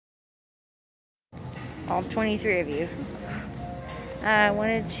all 23 of you. I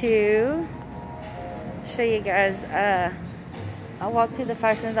wanted to show you guys, I walked through the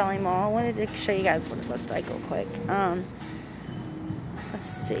Fashion Valley Mall. I wanted to show you guys what it looked like real quick. Let's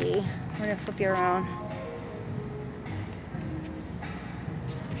see. I'm going to flip you around.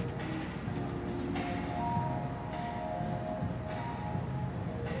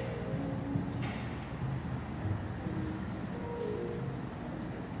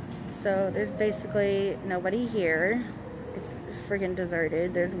 So there's basically nobody here. It's freaking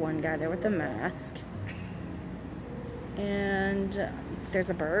deserted. There's one guy there with a mask. And there's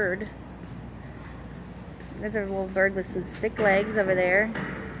a bird. There's a little bird with some stick legs over there.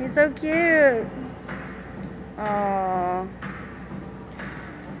 He's so cute. Aww.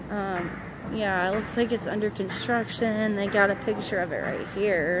 Yeah, it looks like it's under construction. They got a picture of it right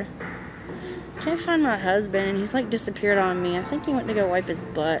here. Can't find my husband. He's like disappeared on me. I think he went to go wipe his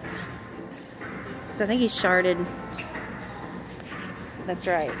butt. So I think he sharded. That's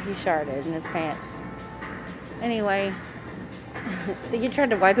right, he sharded in his pants. Anyway, I think he tried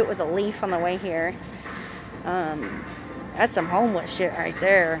to wipe it with a leaf on the way here. That's some homeless shit right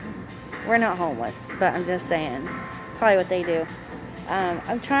there. We're not homeless, but I'm just saying. Probably what they do.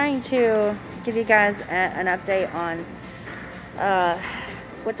 I'm trying to give you guys an update on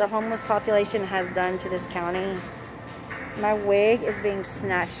what the homeless population has done to this county. My wig is being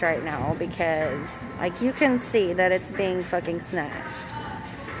snatched right now because, like, you can see that it's being fucking snatched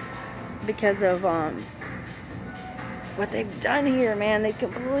because of what they've done here, man. They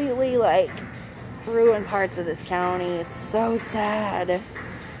completely, like, ruined parts of this county. It's so sad.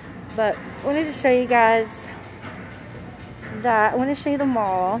 But I wanted to show you guys that. I want to show you the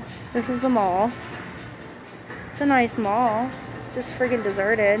mall. This is the mall. It's a nice mall. It's just friggin'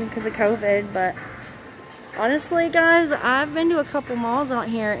 deserted because of COVID, but honestly, guys, I've been to a couple malls out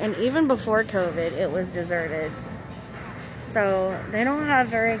here, and even before COVID, it was deserted. So, they don't have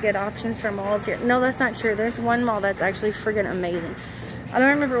very good options for malls here. No, that's not true. There's one mall that's actually friggin' amazing. I don't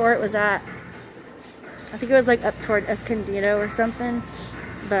remember where it was at. I think it was like up toward Escondido or something.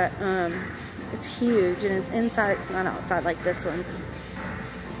 But, it's huge, and it's inside. It's not outside like this one.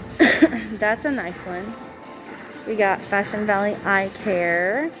 That's a nice one. We got Fashion Valley Eye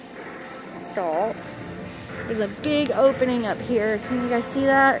Care. Salt. There's a big opening up here. Can you guys see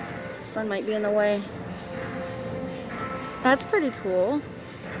that? The sun might be in the way. That's pretty cool.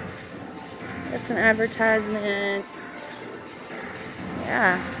 That's some advertisements.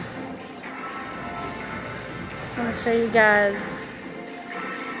 Yeah. Just want to show you guys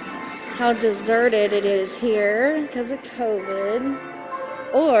how deserted it is here because of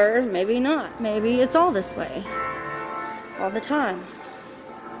COVID. Or maybe not. Maybe it's all this way all the time.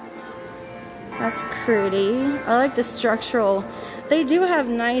 That's pretty. I like the structural. They do have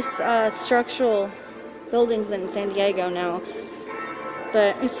nice structural buildings in San Diego now.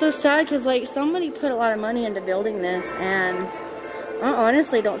 But it's so sad because, like, somebody put a lot of money into building this, and I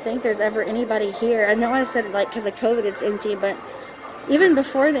honestly don't think there's ever anybody here. I know I said, like, because of COVID it's empty, but even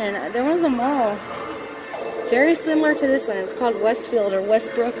before then, there was a mall very similar to this one. It's called Westfield or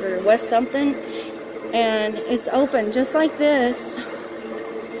Westbrook or West something. And it's open just like this.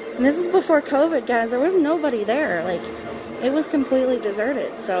 And this is before COVID, guys. There was nobody there. Like, it was completely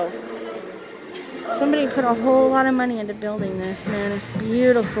deserted. So, somebody put a whole lot of money into building this, man. It's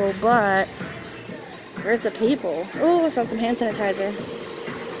beautiful, but where's the people? Oh, I found some hand sanitizer.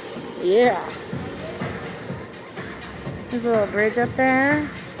 Yeah. There's a little bridge up there.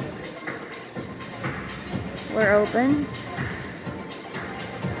 We're open.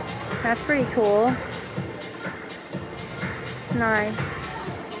 That's pretty cool. It's nice.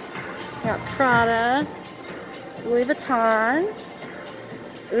 Got Prada, Louis Vuitton.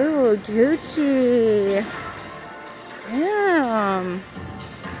 Ooh, Gucci. Damn.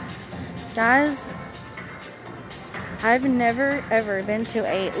 Guys, I've never ever been to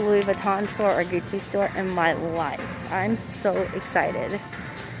a Louis Vuitton store or Gucci store in my life. I'm so excited.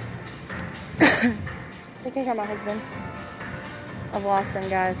 I think I got my husband. I've lost him,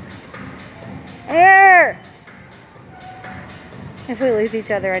 guys. Air! If we lose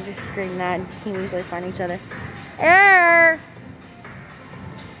each other, I just scream that. We usually find each other. Air!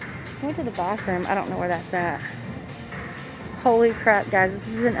 I went to the bathroom. I don't know where that's at. Holy crap, guys. This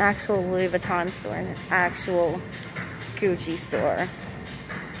is an actual Louis Vuitton store and an actual Gucci store.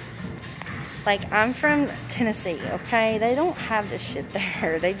 Like, I'm from Tennessee, okay? They don't have this shit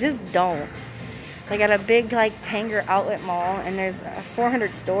there. They just don't. They got a big, like, Tanger outlet mall, and there's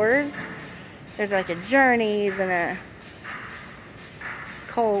 400 stores. There's, like, a Journeys and a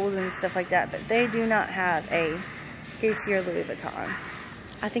Kohl's and stuff like that, but they do not have a Gucci or Louis Vuitton.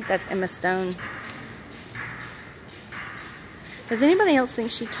 I think that's Emma Stone. Does anybody else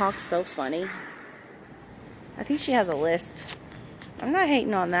think she talks so funny? I think she has a lisp. I'm not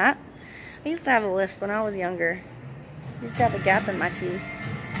hating on that. I used to have a lisp when I was younger. I used to have a gap in my teeth.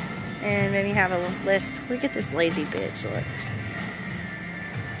 And maybe have a lisp. Look at this lazy bitch, look.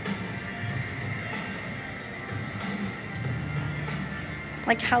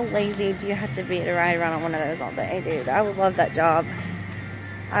 Like, how lazy do you have to be to ride around on one of those all day, dude? I would love that job.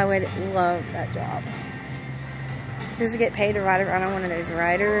 I would love that job. Just to get paid to ride around on one of those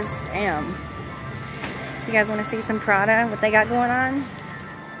riders. Damn. You guys want to see some Prada? What they got going on?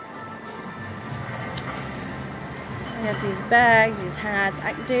 I got these bags, these hats.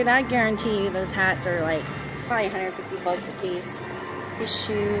 Dude, I guarantee you those hats are like probably 150 bucks a piece. These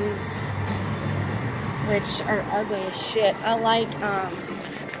shoes, which are ugly as shit. I like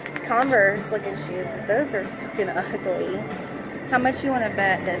Converse looking shoes, but those are fucking ugly. How much you want to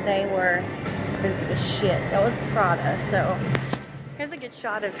bet that they were expensive as shit? That was Prada. So here's a good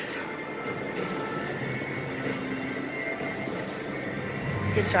shot of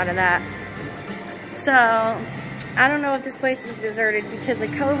that. So I don't know if this place is deserted because of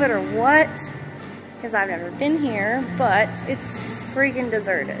COVID or what, because I've never been here, but it's freaking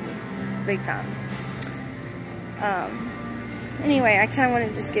deserted, big time. Anyway, I kind of want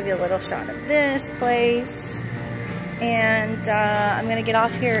to just give you a little shot of this place, and I'm going to get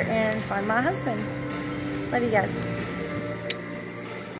off here and find my husband. Love you guys.